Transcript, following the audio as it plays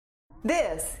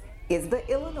This is the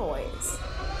Illinoize.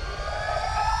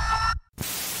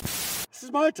 This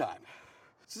is my time.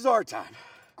 This is our time.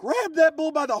 Grab that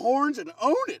bull by the horns and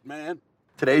own it, man.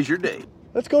 Today's your day.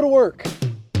 Let's go to work.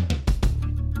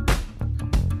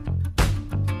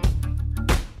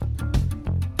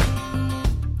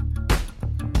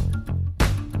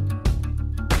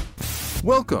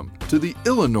 Welcome to the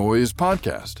Illinoize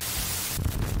podcast.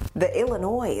 The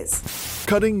Illinoize.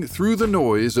 Cutting through the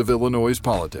noise of Illinois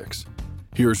politics.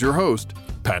 Here's your host,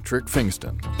 Patrick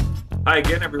Fingston. Hi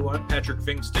again, everyone. Patrick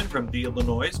Fingston from the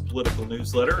Illinoize Political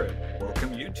Newsletter, and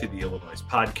welcome you to the Illinoize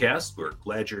podcast. We're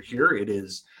glad you're here. It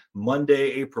is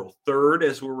Monday, April 3rd,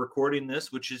 as we're recording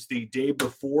this, which is the day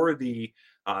before the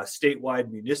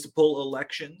statewide municipal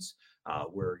elections,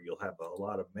 where you'll have a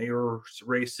lot of mayor's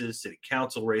races, city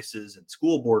council races, and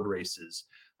school board races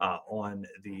on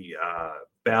the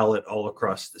ballot all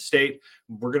across the state.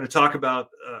 We're going to talk about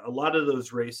a lot of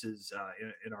those races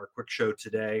in our quick show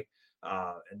today.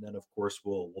 And then, of course,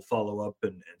 we'll follow up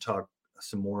and talk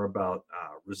some more about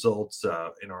results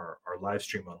in our live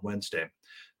stream on Wednesday.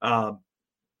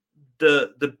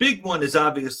 The big one is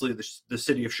obviously the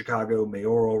city of Chicago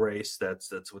mayoral race.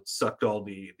 That's what sucked all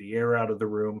the air out of the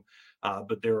room.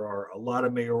 But there are a lot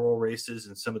of mayoral races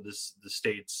in some of the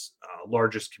state's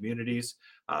largest communities.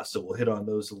 So we'll hit on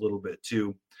those a little bit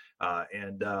too.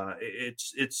 And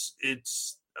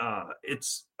it's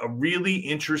a really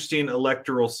interesting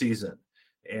electoral season,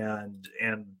 and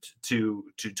to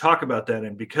talk about that,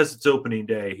 and because it's opening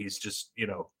day, he's just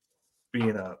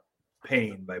being a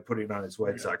pain by putting on his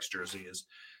White Sox jersey.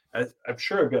 I'm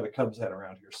sure I've got a Cubs hat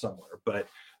around here somewhere, but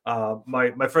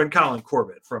my friend Colin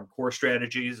Corbett from Core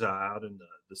Strategies out in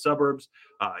the suburbs,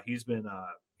 he's been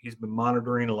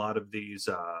monitoring a lot of these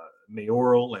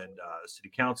mayoral and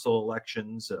city council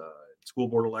elections, school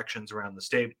board elections around the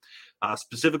state,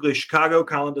 specifically Chicago.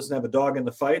 Colin doesn't have a dog in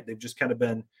the fight. They've just kind of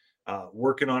been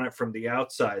working on it from the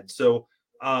outside. So,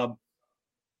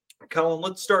 Colin,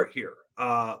 let's start here.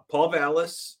 Paul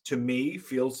Vallas, to me,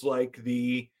 feels like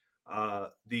the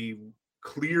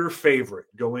clear favorite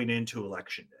going into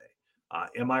Election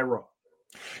Day. Am I wrong?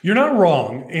 You're not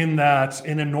wrong in that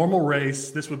in a normal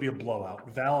race, this would be a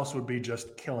blowout. Vallas would be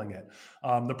just killing it.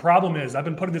 The problem is I've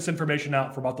been putting this information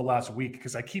out for about the last week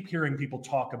because I keep hearing people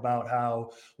talk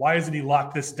about why isn't he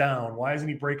locked this down? Why isn't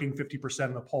he breaking 50%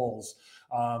 of the polls?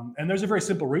 And there's a very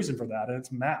simple reason for that, and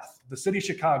it's math. The city of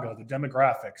Chicago, the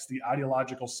demographics, the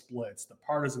ideological splits, the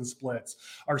partisan splits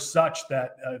are such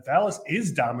that Vallas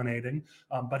is dominating,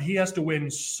 but he has to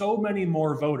win so many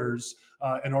more voters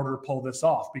in order to pull this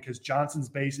off because Johnson's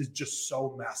base is just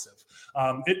so massive.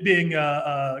 It being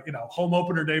home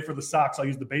opener day for the Sox, I'll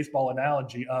use the baseball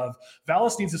analogy of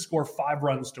Vallas needs to score 5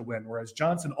 runs to win, whereas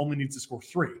Johnson only needs to score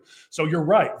 3. So you're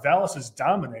right, Vallas is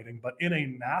dominating, but in a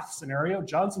math scenario,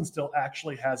 Johnson still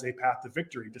actually has a path to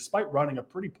victory despite running a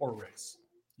pretty poor race.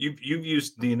 You've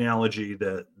used the analogy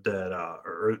or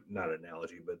not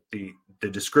analogy, but the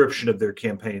description of their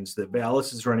campaigns that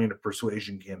Vallas is running a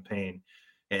persuasion campaign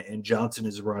and Johnson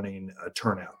is running a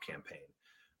turnout campaign.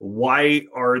 Why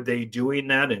are they doing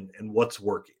that, and what's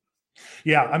working?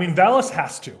 Yeah, I mean, Vallas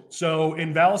has to. So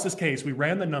in Vallas's case, we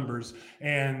ran the numbers,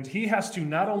 and he has to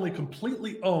not only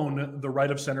completely own the right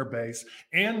of center base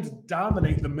and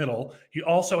dominate the middle, he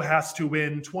also has to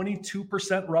win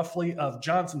 22% roughly of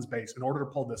Johnson's base in order to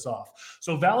pull this off.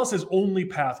 So Vallas's only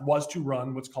path was to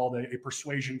run what's called a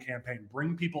persuasion campaign,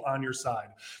 bring people on your side.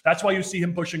 That's why you see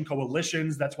him pushing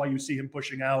coalitions. That's why you see him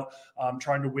pushing out,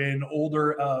 trying to win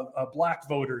older Black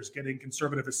voters, getting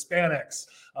conservative Hispanics,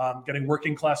 getting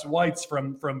working class whites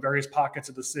from various pockets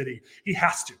of the city. He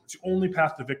has to. It's the only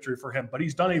path to victory for him, but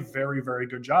he's done a very, very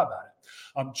good job at it.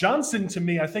 Johnson, to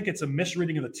me, I think it's a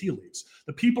misreading of the tea leaves.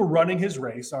 The people running his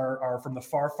race are from the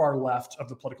far, far left of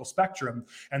the political spectrum.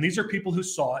 And these are people who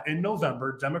saw in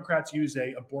November Democrats use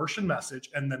a abortion message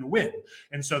and then win.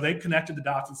 And so they connected the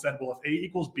dots and said, well, if A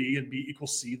equals B and B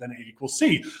equals C, then A equals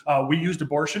C. We used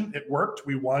abortion. It worked.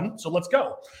 We won. So let's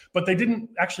go. But they didn't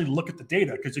actually look at the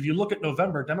data, because if you look at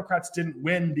November, Democrats didn't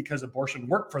win because abortion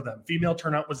worked for them. Female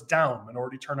turnout was down.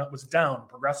 Minority turnout was down.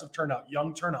 Progressive turnout,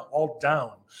 young turnout, all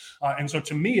down. And so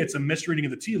to me, it's a misreading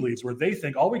of the tea leaves where they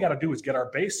think all we got to do is get our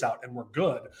base out and we're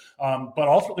good. But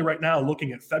ultimately right now,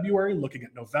 looking at February, looking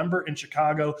at November in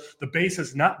Chicago, the base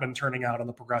has not been turning out on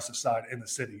the progressive side in the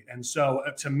city. And so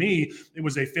to me, it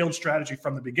was a failed strategy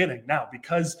from the beginning. Now,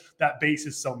 because that base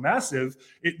is so massive,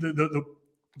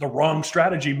 the wrong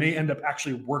strategy may end up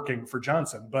actually working for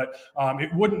Johnson, but it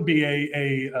wouldn't be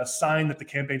a sign that the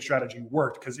campaign strategy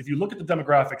worked, because if you look at the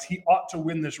demographics, he ought to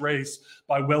win this race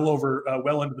by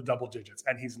well into the double digits,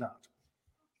 and he's not.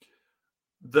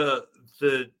 The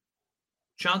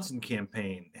Johnson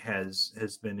campaign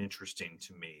has been interesting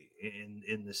to me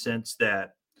in the sense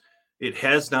that it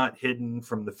has not hidden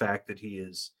from the fact that he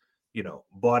is,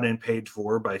 bought and paid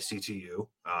for by CTU,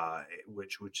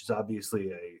 which is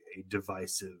obviously a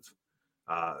divisive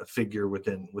figure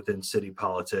within city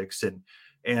politics,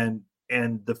 and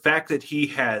the fact that he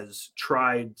has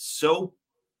tried so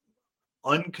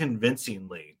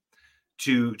unconvincingly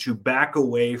to back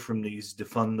away from these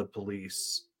defund the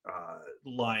police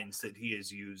lines that he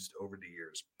has used over the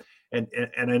years. And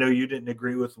I know you didn't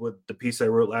agree with what the piece I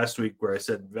wrote last week, where I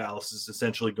said Vallis is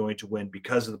essentially going to win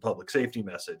because of the public safety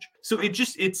message. So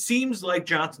it seems like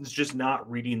Johnson's just not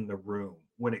reading the room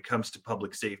when it comes to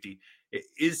public safety.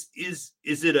 Is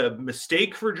it a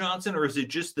mistake for Johnson, or is it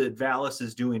just that Vallis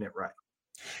is doing it right?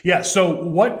 Yeah. So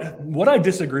what I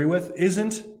disagree with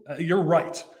isn't you're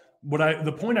right.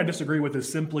 The point I disagree with is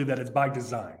simply that it's by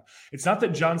design. It's not that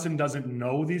Johnson doesn't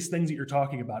know these things that you're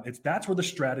talking about. That's where the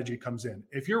strategy comes in.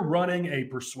 If you're running a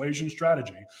persuasion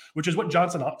strategy, which is what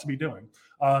Johnson ought to be doing,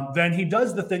 then he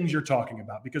does the things you're talking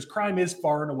about, because crime is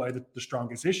far and away the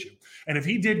strongest issue. And if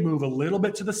he did move a little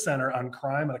bit to the center on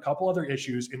crime and a couple other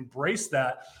issues, embrace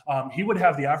that, he would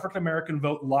have the African-American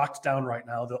vote locked down right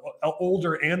now, the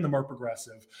older and the more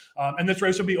progressive, and this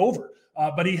race would be over.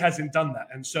 But he hasn't done that.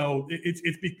 And so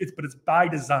it's by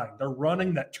design. They're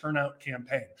running that turnout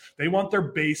campaign. They want their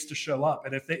base to show up.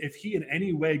 And if he in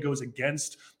any way goes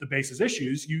against the base's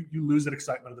issues, you lose that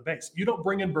excitement of the base. You don't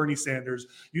bring in Bernie Sanders.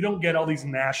 You don't get all these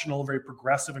national, very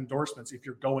progressive endorsements if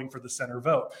you're going for the center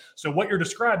vote. So what you're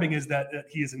describing is that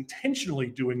he is intentionally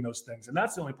doing those things. And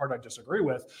that's the only part I disagree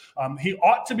with. He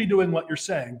ought to be doing what you're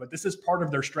saying, but this is part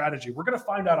of their strategy. We're going to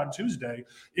find out on Tuesday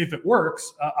if it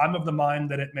works. I'm of the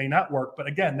mind that it may not work. But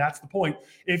again, that's the point.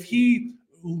 If he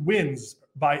wins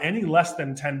by any less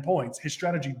than 10 points, his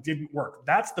strategy didn't work.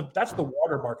 That's the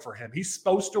watermark for him. He's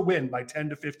supposed to win by 10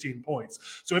 to 15 points.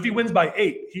 So if he wins by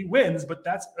 8, he wins, but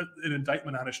that's an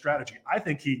indictment on his strategy. I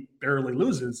think he barely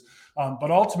loses.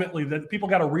 But ultimately, people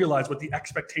got to realize what the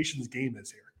expectations game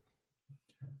is here.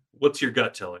 What's your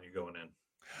gut telling you going in?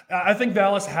 I think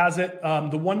Vallis has it.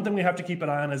 The one thing we have to keep an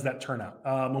eye on is that turnout.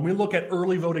 When we look at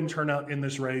early voting turnout in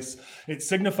this race, it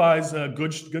signifies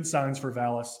good signs for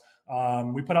Vallis.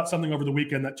 We put out something over the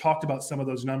weekend that talked about some of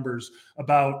those numbers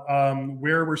about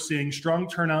where we're seeing strong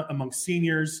turnout among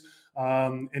seniors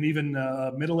and even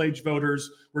middle-aged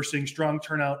voters. We're seeing strong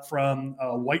turnout from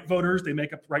white voters. They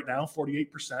make up right now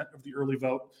 48% of the early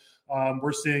vote.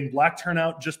 We're seeing black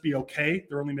turnout just be okay.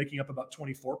 They're only making up about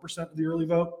 24% of the early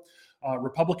vote.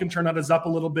 Republican turnout is up a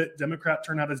little bit. Democrat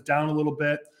turnout is down a little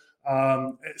bit.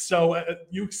 So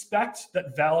you expect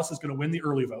that Vallis is going to win the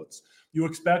early votes. You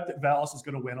expect that Vallis is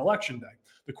going to win Election Day.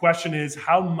 The question is,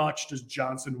 how much does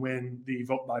Johnson win the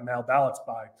vote by mail ballots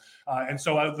by? And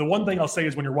so the one thing I'll say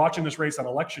is, when you're watching this race on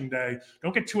Election Day,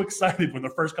 don't get too excited when the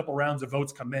first couple rounds of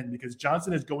votes come in, because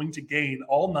Johnson is going to gain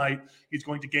all night. He's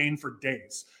going to gain for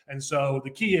days. And so the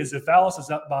key is, if Vallis is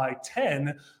up by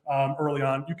 10 early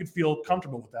on, you could feel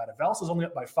comfortable with that. If Vallis is only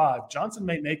up by 5, Johnson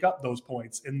may make up those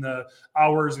points in the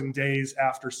hours and days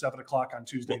after 7 o'clock on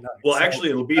Tuesday night. Well, so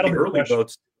actually, it'll be the early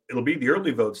votes. It'll be the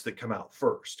early votes that come out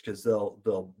first, because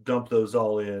they'll dump those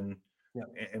all in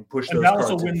and push those cards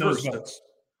in win those votes.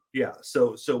 Yeah,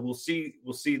 so we'll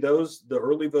see those, the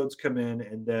early votes come in,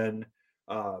 and then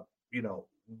the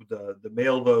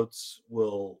mail votes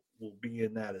will be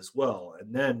in that as well,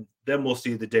 and then we'll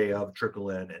see the day of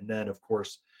trickle in, and then of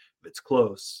course, if it's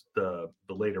close, the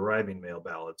late arriving mail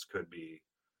ballots could be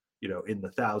in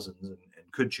the thousands and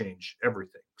could change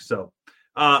everything. So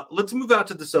let's move out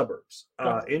to the suburbs.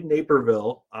 In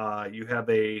Naperville, you have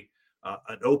an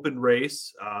open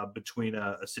race between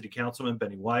a city councilman,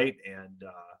 Benny White, and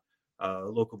a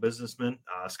local businessman,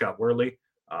 Scott Worley.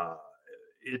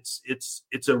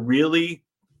 It's a really,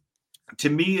 to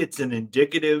me, it's an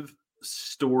indicative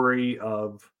story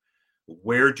of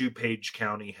where DuPage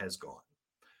County has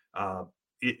gone.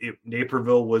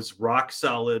 Naperville was rock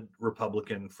solid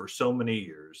Republican for so many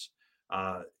years.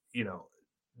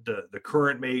 The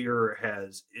current mayor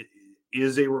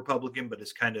is a Republican, but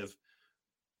has kind of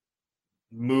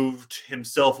moved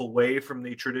himself away from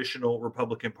the traditional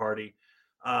Republican Party.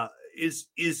 Is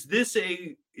this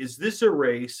a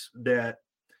race that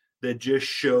just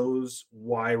shows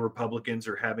why Republicans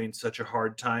are having such a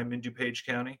hard time in DuPage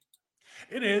County?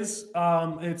 It is.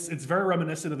 It's very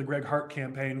reminiscent of the Greg Hart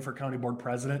campaign for county board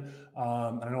president.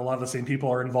 I know a lot of the same people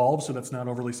are involved, so that's not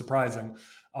overly surprising.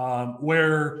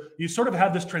 Where you sort of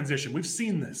had this transition. We've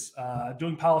seen this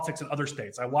doing politics in other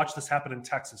states. I watched this happen in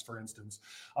Texas, for instance,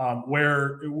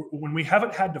 where when we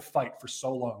haven't had to fight for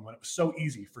so long, when it was so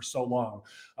easy for so long,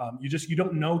 you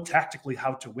don't know tactically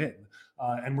how to win.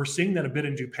 And we're seeing that a bit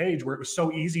in DuPage, where it was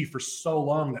so easy for so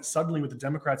long that suddenly with the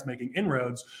Democrats making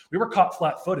inroads, we were caught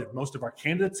flat-footed. Most of our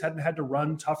candidates hadn't had to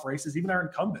run tough races. Even our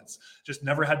incumbents just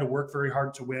never had to work very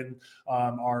hard to win.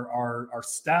 Our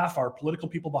staff, our political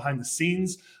people behind the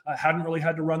scenes hadn't really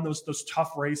had to run those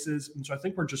tough races. And so I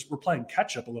think we're playing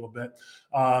catch up a little bit.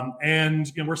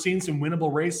 And we're seeing some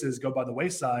winnable races go by the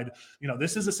wayside.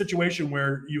 This is a situation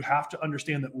where you have to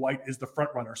understand that White is the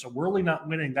front runner. So Worley not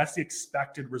winning, that's the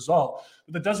expected result.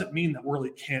 But that doesn't mean that Worley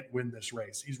can't win this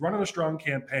race. He's running a strong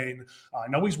campaign. I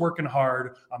know he's working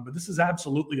hard, but this is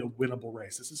absolutely a winnable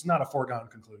race. This is not a foregone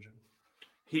conclusion.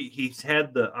 He's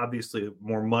had obviously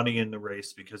more money in the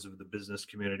race because of the business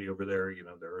community over there.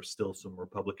 There are still some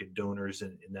Republican donors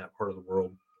in that part of the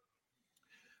world.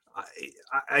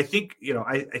 I think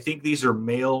these are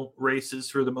mail races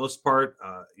for the most part.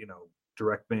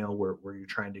 Direct mail where you're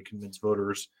trying to convince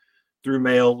voters through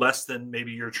mail, less than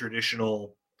maybe your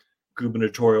traditional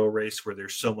gubernatorial race where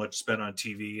there's so much spent on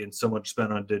TV and so much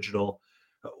spent on digital.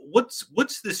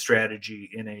 What's the strategy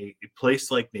in a place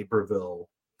like Naperville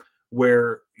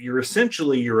where you're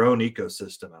essentially your own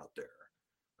ecosystem out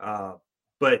there,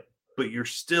 but you're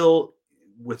still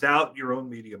without your own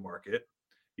media market?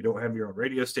 You don't have your own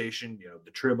radio station.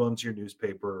 The Tribune's your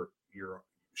newspaper. Your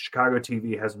Chicago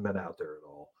TV hasn't been out there at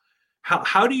all.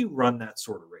 How do you run that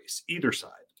sort of race, either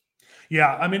side?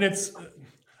 Yeah, I mean, it's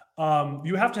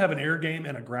you have to have an air game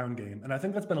and a ground game. And I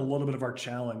think that's been a little bit of our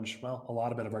challenge. Well, a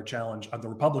lot of bit of our challenge on the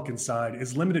Republican side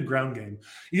is limited ground game.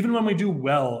 Even when we do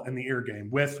well in the air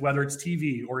game with whether it's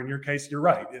TV or in your case, you're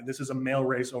right. This is a mail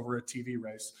race over a TV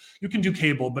race. You can do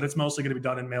cable, but it's mostly going to be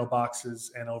done in mailboxes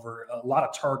and over a lot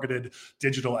of targeted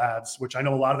digital ads, which I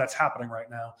know a lot of that's happening right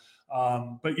now.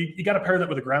 But you got to pair that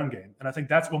with a ground game. And I think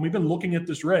that's when we've been looking at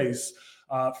this race.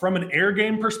 From an air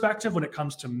game perspective, when it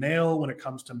comes to mail, when it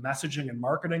comes to messaging and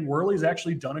marketing, Worley's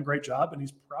actually done a great job, and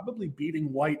he's probably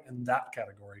beating White in that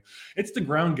category. It's the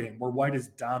ground game where White is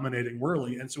dominating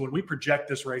Worley. And so when we project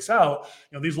this race out,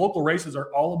 these local races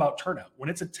are all about turnout. When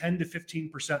it's a 10 to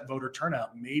 15% voter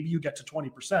turnout, maybe you get to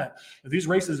 20%. These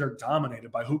races are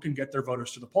dominated by who can get their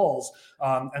voters to the polls.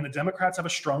 And the Democrats have a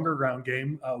stronger ground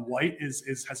game. White has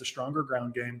a stronger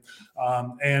ground game.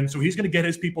 And so he's going to get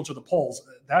his people to the polls.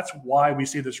 That's why we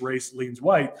see this race leans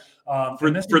White. For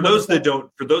those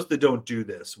that don't do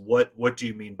this, what do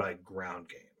you mean by ground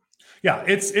game? Yeah,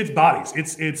 it's bodies,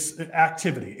 it's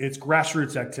activity, it's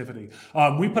grassroots activity.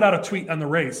 We put out a tweet on the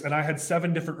race, and I had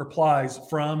 7 different replies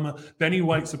from Benny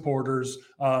White supporters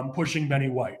pushing Benny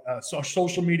White. So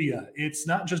social media, it's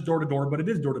not just door to door, but it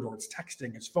is door to door. It's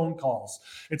texting, it's phone calls,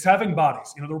 it's having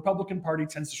bodies. The Republican Party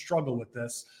tends to struggle with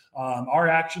this. Our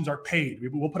actions are paid.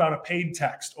 We'll put out a paid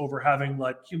text over having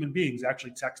human beings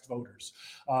actually text voters.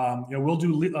 We'll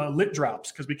do lit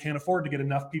drops because we can't afford to get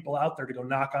enough people out there to go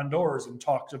knock on doors and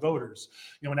talk to voters.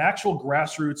 An actual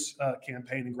grassroots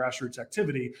campaign and grassroots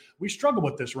activity, we struggle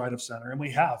with this right of center, and we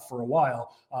have for a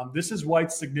while. This is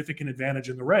White's significant advantage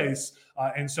in the race.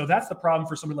 And so that's the problem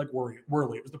for somebody like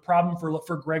Worley. It was the problem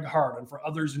for Greg Hart and for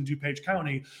others in DuPage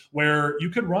County, where you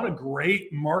could run a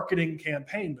great marketing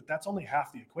campaign, but that's only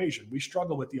half the equation. We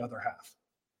struggle with the other half.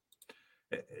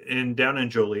 And down in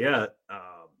Joliet,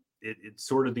 it's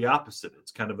sort of the opposite.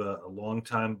 It's kind of a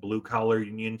long-time blue-collar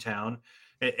union town.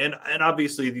 And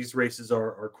obviously these races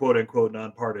are quote unquote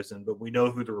nonpartisan, but we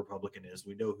know who the Republican is.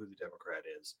 We know who the Democrat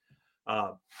is.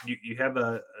 You have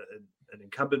an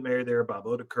incumbent mayor there, Bob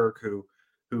Odenkirk,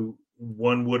 who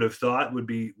one would have thought would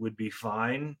be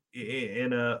fine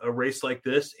in a race like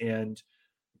this. And,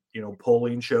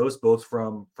 polling shows both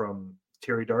from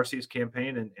Terry Darcy's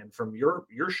campaign and from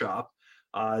your shop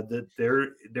that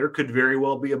there could very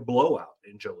well be a blowout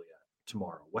in Joliet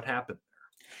tomorrow. What happened there?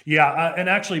 Yeah, and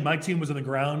actually, my team was on the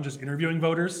ground just interviewing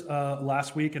voters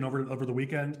last week and over the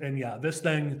weekend. And yeah, this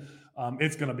thing,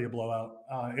 it's going to be a blowout.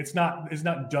 It's not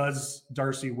does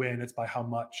Darcy win? It's by how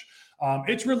much.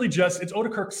 It's really it's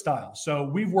Odenkirk's style. So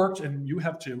we've worked, and you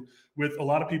have too, with a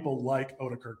lot of people like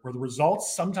Odenkirk, where the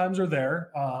results sometimes are there.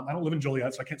 I don't live in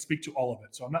Joliet, so I can't speak to all of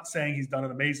it. So I'm not saying he's done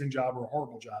an amazing job or a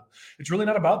horrible job. It's really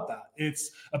not about that.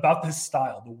 It's about his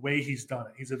style, the way he's done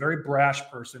it. He's a very brash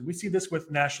person. We see this with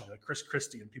nationally, like Chris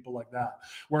Christie and people like that,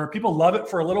 where people love it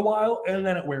for a little while and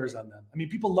then it wears on them. I mean,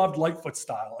 people loved Lightfoot's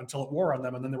style until it wore on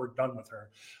them and then they were done with her.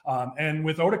 And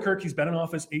with Odenkirk, he's been in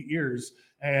office 8 years.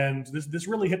 And this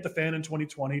really hit the fan in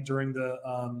 2020 during the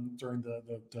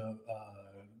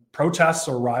protests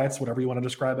or riots, whatever you want to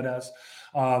describe it as,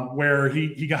 where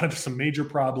he got into some major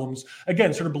problems.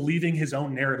 Again, sort of believing his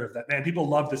own narrative that, man, people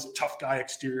love this tough guy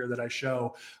exterior that I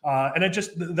show. And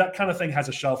that kind of thing has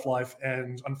a shelf life.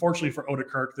 And unfortunately for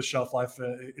Odenkirk, the shelf life,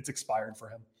 it's expired for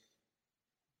him.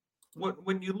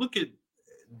 When you look at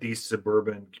these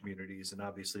suburban communities, and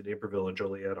obviously Naperville and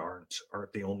Joliet aren't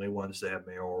the only ones that have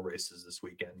mayoral races this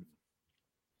weekend.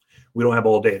 We don't have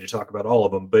all day to talk about all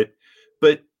of them, but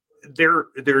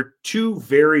they're two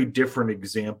very different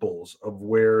examples of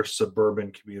where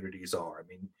suburban communities are. I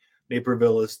mean,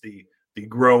 Naperville is the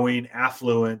growing,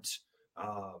 affluent,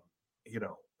 uh, you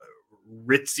know,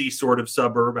 ritzy sort of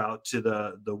suburb out to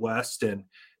the west, and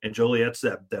Joliet's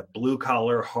that blue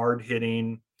collar, hard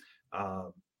hitting,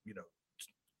 you know,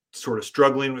 sort of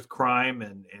struggling with crime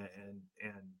and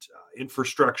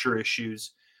infrastructure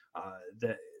issues.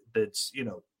 That's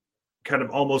kind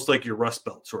of almost like your Rust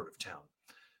Belt sort of town.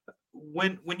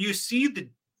 When you see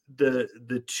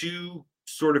the two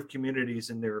sort of communities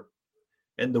in there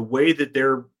and the way that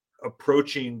they're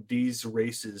approaching these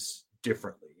races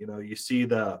differently, you see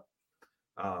the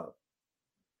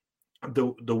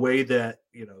way that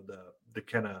the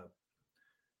kind of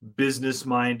business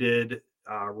minded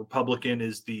Republican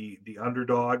is the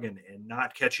underdog and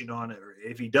not catching on, or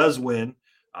if he does win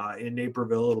in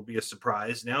Naperville, it'll be a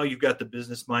surprise. Now you've got the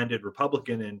business minded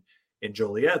Republican in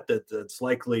Joliet that's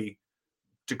likely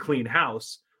to clean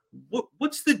house.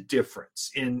 What's the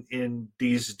difference in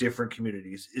these different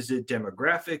communities? Is it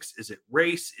demographics? Is it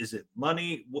race? Is it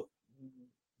money?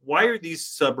 Why are these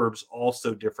suburbs all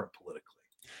so different politically?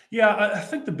 Yeah, I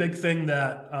think the big thing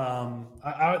that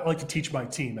I like to teach my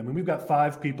team. I mean, we've got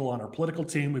 5 people on our political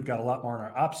team. We've got a lot more on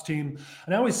our ops team.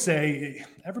 And I always say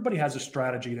everybody has a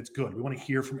strategy that's good. We want to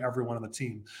hear from everyone on the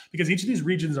team because each of these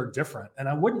regions are different. And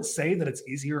I wouldn't say that it's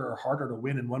easier or harder to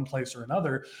win in one place or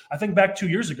another. I think back 2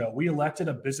 years ago, we elected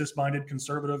a business-minded,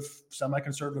 conservative,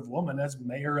 semi-conservative woman as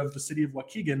mayor of the city of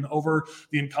Waukegan over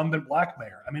the incumbent Black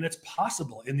mayor. I mean, it's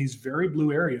possible in these very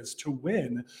blue areas to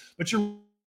win, but you're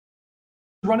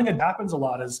running it happens a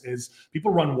lot is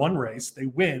people run one race, they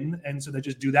win, and so they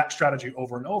just do that strategy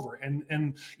over and over.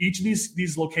 And each of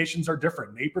these locations are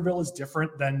different. Naperville is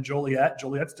different than Joliet.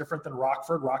 Joliet's different than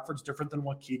Rockford. Rockford's different than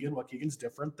Waukegan. Waukegan's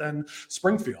different than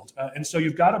Springfield. And so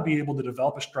you've got to be able to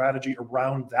develop a strategy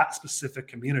around that specific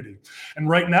community. And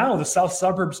right now, the South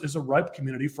Suburbs is a ripe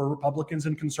community for Republicans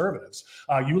and conservatives.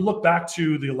 You look back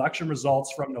to the election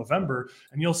results from November,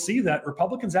 and you'll see that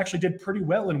Republicans actually did pretty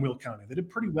well in Will County. They did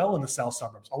pretty well in the South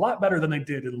Suburbs. A lot better than they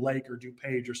did in Lake or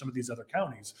DuPage or some of these other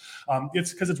counties.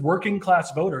 It's because it's working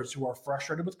class voters who are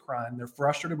frustrated with crime. They're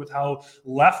frustrated with how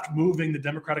left moving the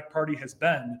Democratic Party has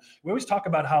been. We always talk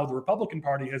about how the Republican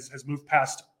Party has moved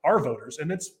past our voters,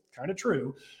 and it's kind of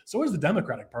true. So is the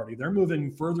Democratic Party. They're moving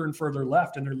further and further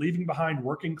left, and they're leaving behind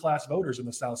working class voters in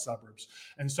the South Suburbs.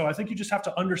 And so I think you just have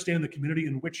to understand the community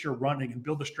in which you're running and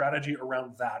build a strategy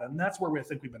around that. And that's where I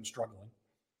think we've been struggling.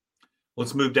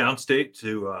 Let's move downstate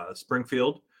to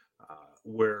Springfield,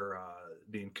 where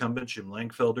the incumbent, Jim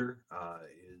Langfelder,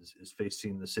 is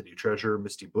facing the city treasurer,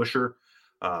 Misty Buscher.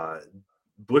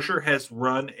 Buscher has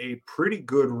run a pretty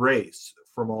good race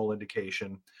from all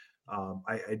indication.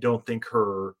 I don't think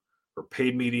her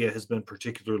paid media has been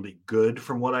particularly good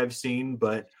from what I've seen,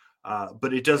 but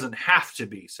it doesn't have to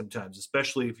be sometimes,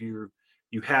 especially if you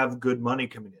have good money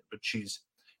coming in. But she's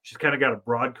kind of got a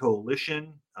broad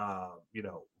coalition,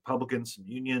 Republicans and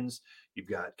unions. You've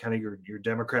got kind of your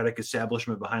Democratic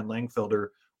establishment behind Langfelder.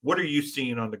 What are you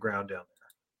seeing on the ground down there?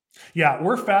 Yeah,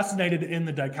 we're fascinated in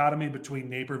the dichotomy between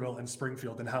Naperville and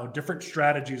Springfield and how different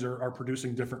strategies are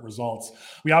producing different results.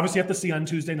 We obviously have to see on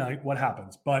Tuesday night what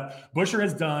happens, but Buscher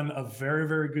has done a very,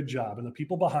 very good job, and the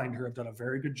people behind her have done a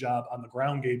very good job on the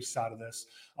ground game side of this.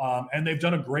 And they've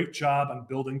done a great job on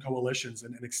building coalitions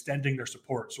and extending their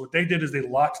support. So what they did is they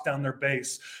locked down their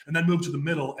base and then moved to the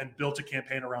middle and built a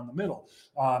campaign around the middle.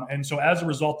 And so as a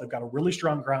result, they've got a really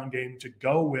strong ground game to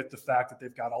go with the fact that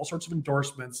they've got all sorts of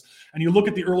endorsements. And you look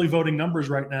at the early voting numbers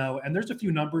right now, and there's a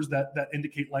few numbers that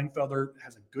indicate Langfelder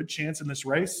has a good chance in this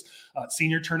race.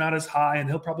 Senior turnout is high, and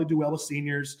he'll probably do well with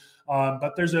seniors.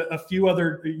 But there's a few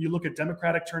other, you look at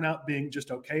Democratic turnout being just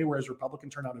okay, whereas Republican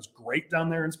turnout is great down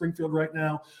there in Springfield right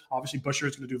now. Obviously, Buscher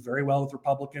is going to do very well with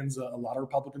Republicans. A lot of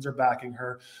Republicans are backing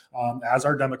her, as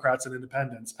are Democrats and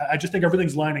independents. I just think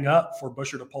everything's lining up for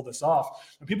Buscher to pull this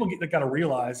off. And people got to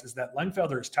realize is that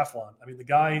Langfelder is Teflon. I mean, the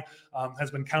guy has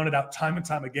been counted out time and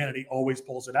time again, and he always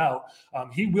pulls it out.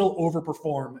 He will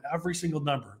overperform every single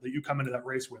number that you come into that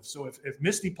race with. So if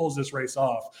Misty pulls this race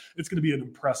off, it's going to be an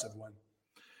impressive win.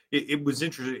 It was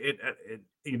interesting.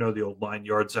 The old line,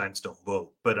 yard signs don't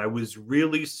vote. But I was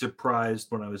really surprised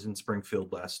when I was in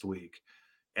Springfield last week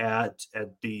at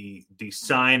the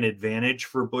sign advantage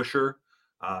for Buscher,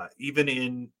 even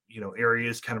in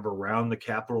areas kind of around the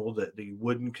Capitol that you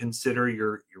wouldn't consider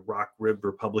your rock rib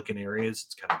Republican areas.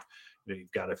 It's kind of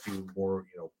you've got a few more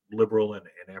liberal and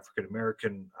African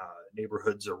American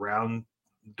neighborhoods around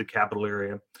the capital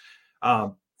area.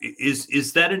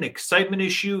 Is that an excitement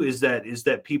issue? Is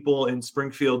that people in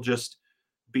Springfield just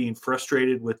being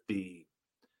frustrated with the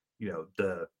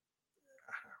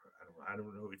I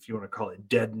don't know if you want to call it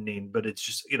deadening, but it's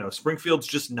just, Springfield's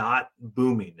just not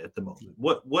booming at the moment.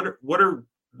 What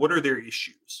are their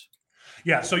issues?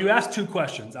 Yeah, so you asked two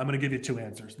questions. I'm going to give you two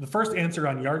answers. The first answer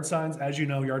on yard signs, as you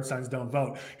know, yard signs don't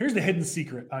vote. Here's the hidden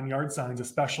secret on yard signs,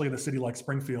 especially in a city like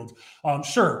Springfield.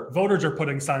 Sure, voters are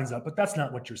putting signs up, but that's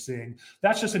not what you're seeing.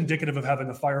 That's just indicative of having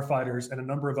the firefighters and a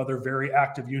number of other very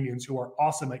active unions who are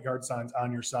awesome at yard signs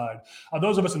on your side.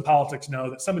 Those of us in politics know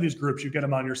that some of these groups, you get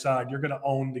them on your side, you're going to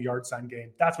own the yard sign game.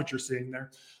 That's what you're seeing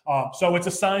there. So it's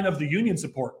a sign of the union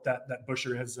support that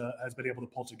Busher has been able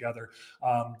to pull together.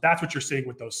 That's what you're seeing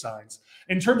with those signs.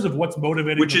 In terms of what's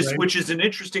motivating, which is an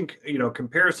interesting,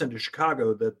 comparison to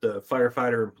Chicago, that the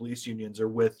firefighter and police unions are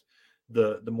with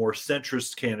the more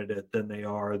centrist candidate than they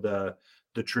are the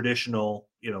traditional,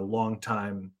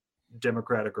 longtime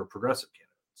Democratic or progressive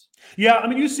candidates. Yeah, I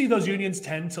mean, you see those unions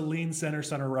tend to lean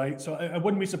center right. So I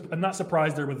wouldn't be. I'm not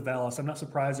surprised they're with Vallis. I'm not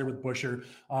surprised they're with Busher.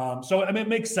 So I mean, it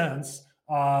makes sense.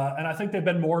 And I think they've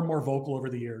been more and more vocal over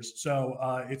the years. So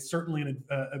it's certainly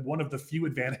one of the few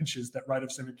advantages that right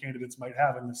of center candidates might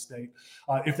have in this state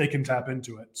if they can tap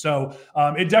into it. So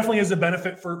it definitely is a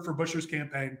benefit for Busher's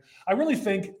campaign. I really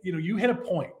think, you hit a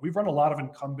point. We've run a lot of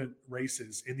incumbent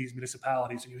races in these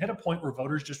municipalities, and you hit a point where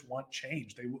voters just want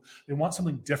change. They want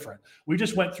something different. We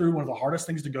just went through one of the hardest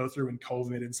things to go through in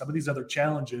COVID and some of these other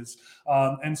challenges.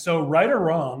 And so right or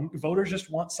wrong, voters just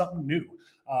want something new.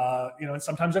 And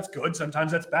sometimes that's good,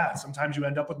 sometimes that's bad. Sometimes you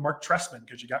end up with Mark Trestman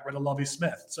because you got rid of Lovie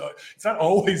Smith. So it's not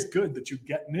always good that you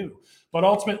get new. But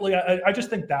ultimately, I just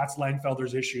think that's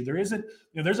Langfelder's issue.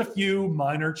 There's a few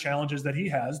minor challenges that he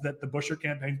has that the Busher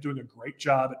campaign is doing a great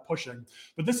job at pushing.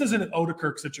 But this isn't an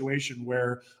Odekirk situation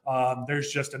where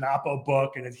there's just an Oppo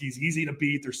book and he's easy to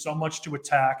beat. There's so much to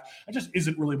attack. It just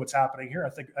isn't really what's happening here.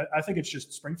 I think it's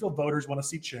just Springfield voters want to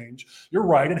see change. You're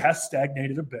right, it has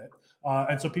stagnated a bit.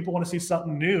 And so people want to see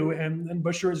something new, and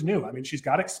Busher is new. I mean, she's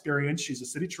got experience. She's a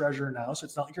city treasurer now, so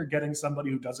it's not like you're getting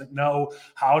somebody who doesn't know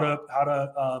how to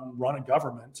run a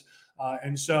government.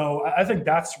 And so I think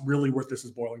that's really what this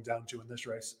is boiling down to in this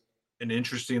race. And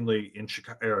interestingly, in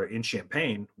Chicago, in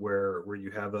Champaign, where you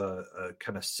have a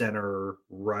kind of center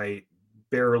right,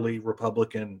 barely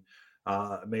Republican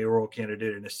mayoral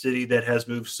candidate in a city that has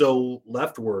moved so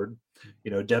leftward,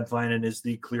 Deb Feinen is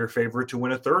the clear favorite to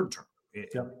win a third term.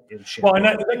 Well, and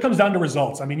that comes down to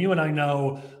results. I mean, you and I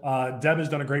know Deb has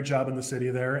done a great job in the city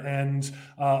there. And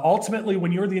ultimately,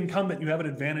 when you're the incumbent, you have an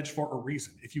advantage for a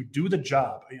reason. If you do the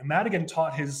job, Madigan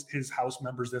taught his House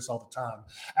members this all the time.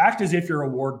 Act as if you're a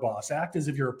ward boss. Act as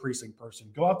if you're a precinct person.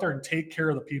 Go out there and take care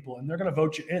of the people, and they're going to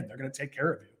vote you in. They're going to take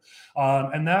care of you.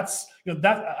 And that's,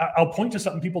 that I'll point to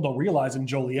something people don't realize in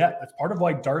Joliet. That's part of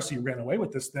why Darcy ran away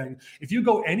with this thing. If you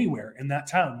go anywhere in that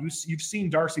town, you've seen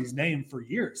Darcy's name for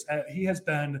years. He has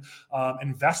been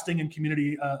investing in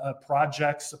community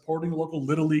projects, supporting the local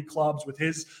Little League clubs with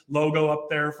his logo up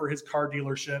there for his car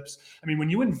dealerships. I mean,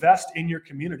 when you invest in your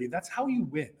community, that's how you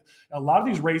win. A lot of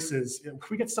these races,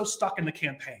 we get so stuck in the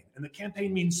campaign, and the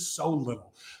campaign means so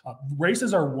little.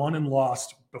 Races are won and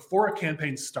lost before a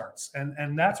campaign starts.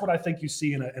 And that's what I think you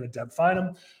see in a Deb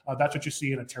Feinem. That's what you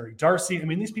see in a Terry Darcy. I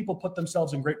mean, these people put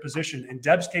themselves in great position. In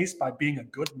Deb's case, by being a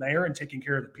good mayor and taking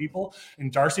care of the people. In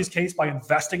Darcy's case, by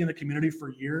investing in the community for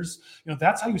years.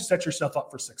 That's how you set yourself up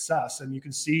for success. And you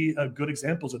can see good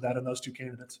examples of that in those two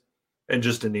candidates. And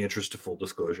just in the interest of full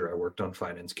disclosure, I worked on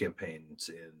finance campaigns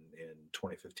in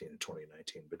 2015 and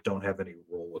 2019, but don't have any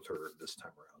role with her this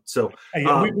time around. So hey,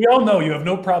 we all know you have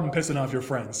no problem pissing off your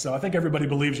friends. So I think everybody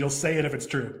believes you'll say it if it's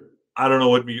true. I don't know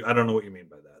what you mean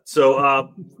by that.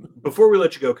 So before we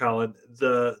let you go, Colin,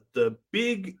 the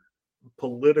big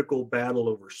political battle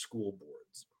over school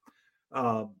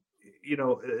boards,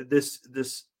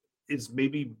 this is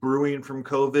maybe brewing from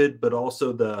COVID, but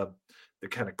also the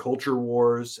kind of culture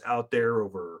wars out there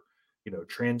over,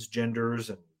 transgenders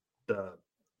and the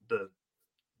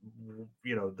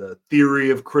theory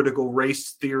of critical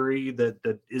race theory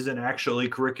that isn't actually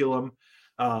curriculum.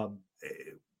 The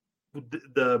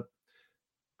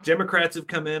Democrats have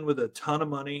come in with a ton of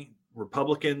money.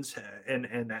 Republicans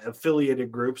and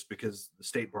affiliated groups, because the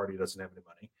state party doesn't have any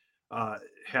money,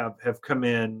 have come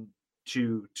in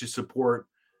to support,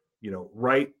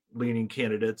 right-leaning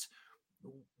candidates.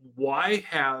 Why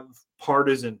have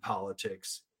partisan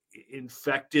politics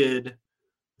infected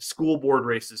school board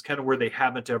races kind of where they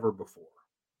haven't ever before?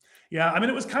 Yeah, I mean,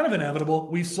 it was kind of inevitable.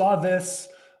 We saw this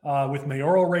with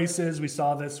mayoral races. We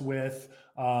saw this with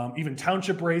even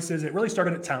township races. It really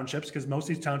started at townships because most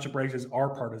of these township races are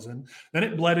partisan. Then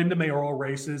it bled into mayoral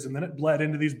races, and then it bled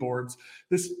into these boards.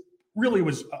 This really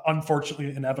was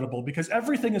unfortunately inevitable because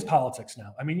everything is politics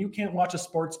now. I mean, you can't watch a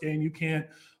sports game. You can't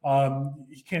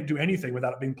do anything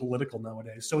without it being political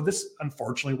nowadays. So this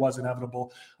unfortunately was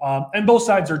inevitable. And both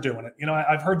sides are doing it.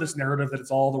 I've heard this narrative that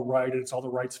it's all the right and it's all the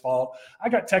right's fault. I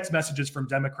got text messages from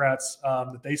Democrats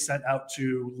that they sent out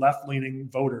to left-leaning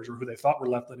voters, or who they thought were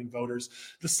left-leaning voters,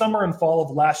 the summer and fall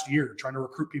of last year, trying to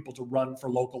recruit people to run for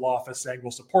local office, saying,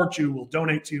 we'll support you, we'll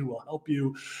donate to you, we'll help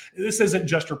you. This isn't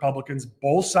just Republicans.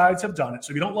 Both sides have done it. So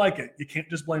if you don't like it, you can't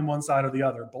just blame one side or the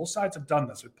other. Both sides have done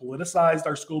this. We've politicized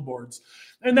our school boards.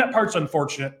 And that part's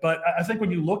unfortunate. But I think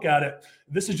when you look at it,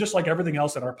 this is just like everything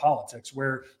else in our politics,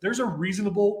 where there's a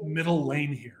reasonable middle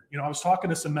lane here. I was talking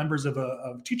to some members of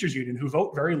a teachers union who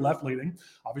vote very left-leaning.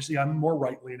 Obviously, I'm more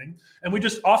right-leaning. And we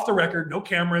just, off the record, no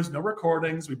cameras, no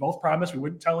recordings. We both promised we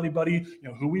wouldn't tell anybody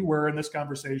who we were in this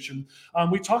conversation.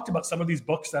 We talked about some of these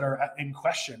books that are in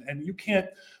question. And you can't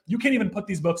even put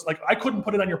these books, like I couldn't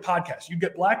put it on your podcast. You'd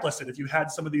get blacklisted if you had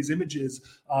some of these images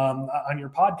on your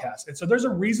podcast. And so there's a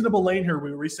reasonable lane here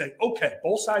where we say, okay,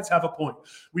 both sides have a point.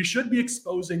 We should be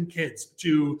exposing kids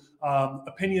to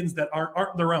opinions that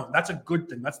aren't their own. That's a good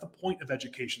thing. That's the point of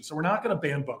education. So we're not going to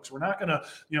ban books. We're not going to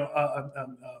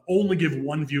only give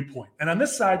one viewpoint. And on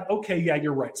this side, okay, yeah,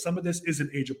 you're right. Some of this isn't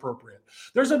age appropriate.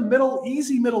 There's a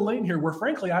easy middle lane here where,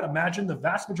 frankly, I'd imagine the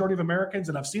vast majority of Americans,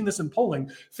 and I've seen this in polling,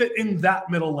 fit in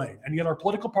that middle lane. And yet our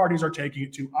political parties are taking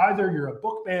it to either you're a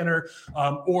book banner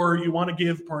or you want to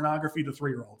give pornography to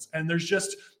 3-year-olds. And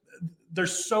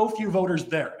there's so few voters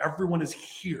there. Everyone is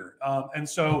here. And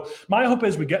so my hope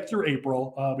is we get through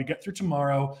April, we get through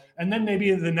tomorrow, and then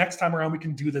maybe the next time around we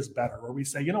can do this better, where we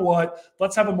say, you know what,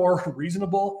 let's have a more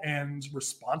reasonable and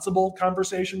responsible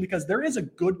conversation, because there is a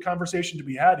good conversation to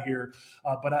be had here,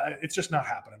 but it's just not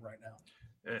happening right now.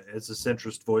 As a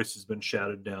centrist voice has been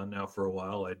shouted down now for a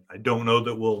while, I don't know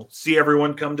that we'll see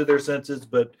everyone come to their senses,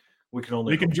 but we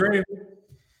can dream.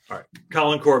 All right,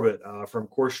 Colin Corbett from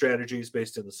Core Strategies,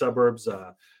 based in the suburbs.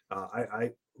 I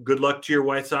good luck to your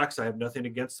White Sox. I have nothing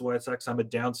against the White Sox. I'm a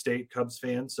downstate Cubs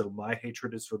fan, so my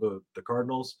hatred is for the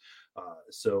Cardinals.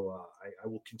 So I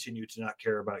will continue to not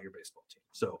care about your baseball team.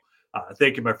 So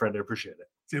thank you, my friend. I appreciate it.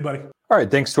 See you, buddy. All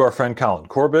right, thanks to our friend Colin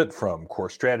Corbett from Core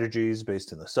Strategies,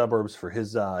 based in the suburbs, for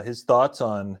his thoughts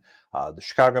on the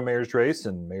Chicago mayor's race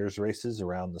and mayor's races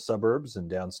around the suburbs and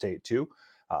downstate too.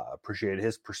 Appreciate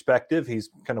his perspective. He's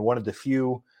kind of one of the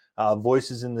few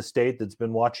voices in the state that's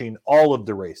been watching all of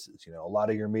the races. A lot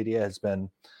of your media has been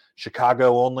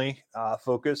Chicago only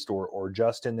focused or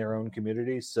just in their own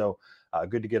communities. So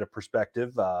good to get a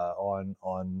perspective on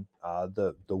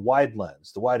the wide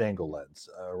lens, the wide angle lens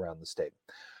around the state.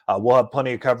 We'll have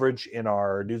plenty of coverage in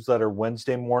our newsletter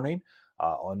Wednesday morning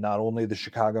on not only the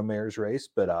Chicago mayor's race,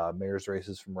 but mayor's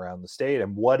races from around the state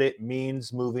and what it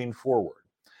means moving forward.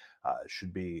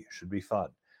 Should be fun.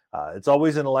 It's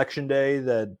always an election day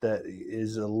that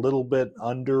is a little bit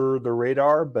under the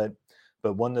radar, but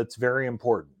one that's very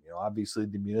important. Obviously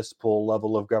the municipal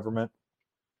level of government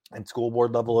and school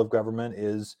board level of government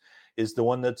is the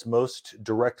one that's most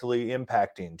directly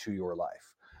impacting to your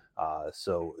life.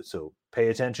 So pay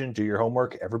attention, do your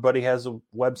homework. Everybody has a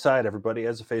website. Everybody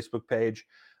has a Facebook page.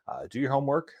 Do your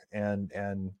homework and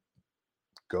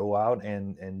go out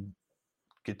and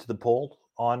get to the poll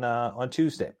on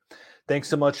Tuesday. Thanks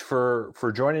so much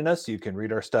for joining us. You can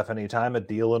read our stuff anytime at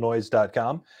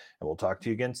theillinoise.com, and we'll talk to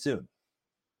you again soon.